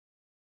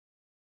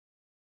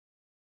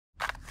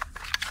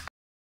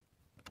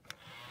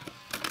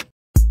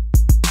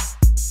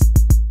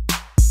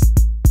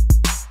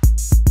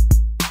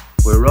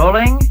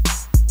rolling.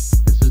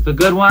 This is the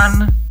good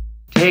one.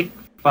 Take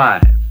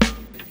 5.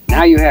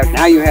 Now you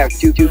have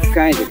two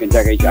kinds of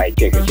Kentucky Fried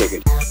Chicken.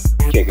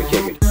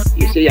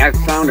 You see, I've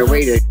found a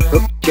way to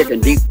cook chicken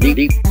deep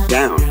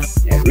down.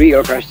 It's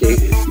real crusty.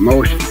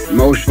 Most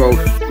folks,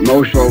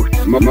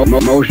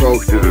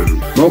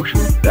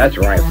 that's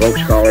right,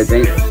 folks call it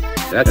finger.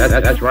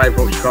 That's right,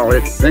 folks call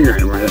it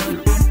fingering.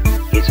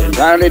 It's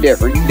entirely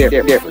different.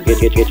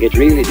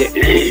 It's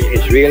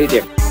really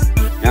different.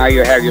 Now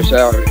you have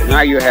yourself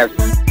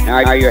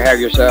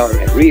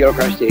a real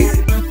crusty.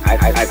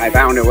 I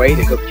found a way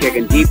to cook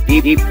chicken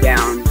deep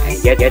down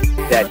and get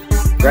that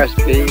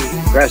crispy,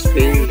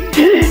 crispy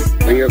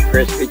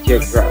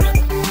chicken crust.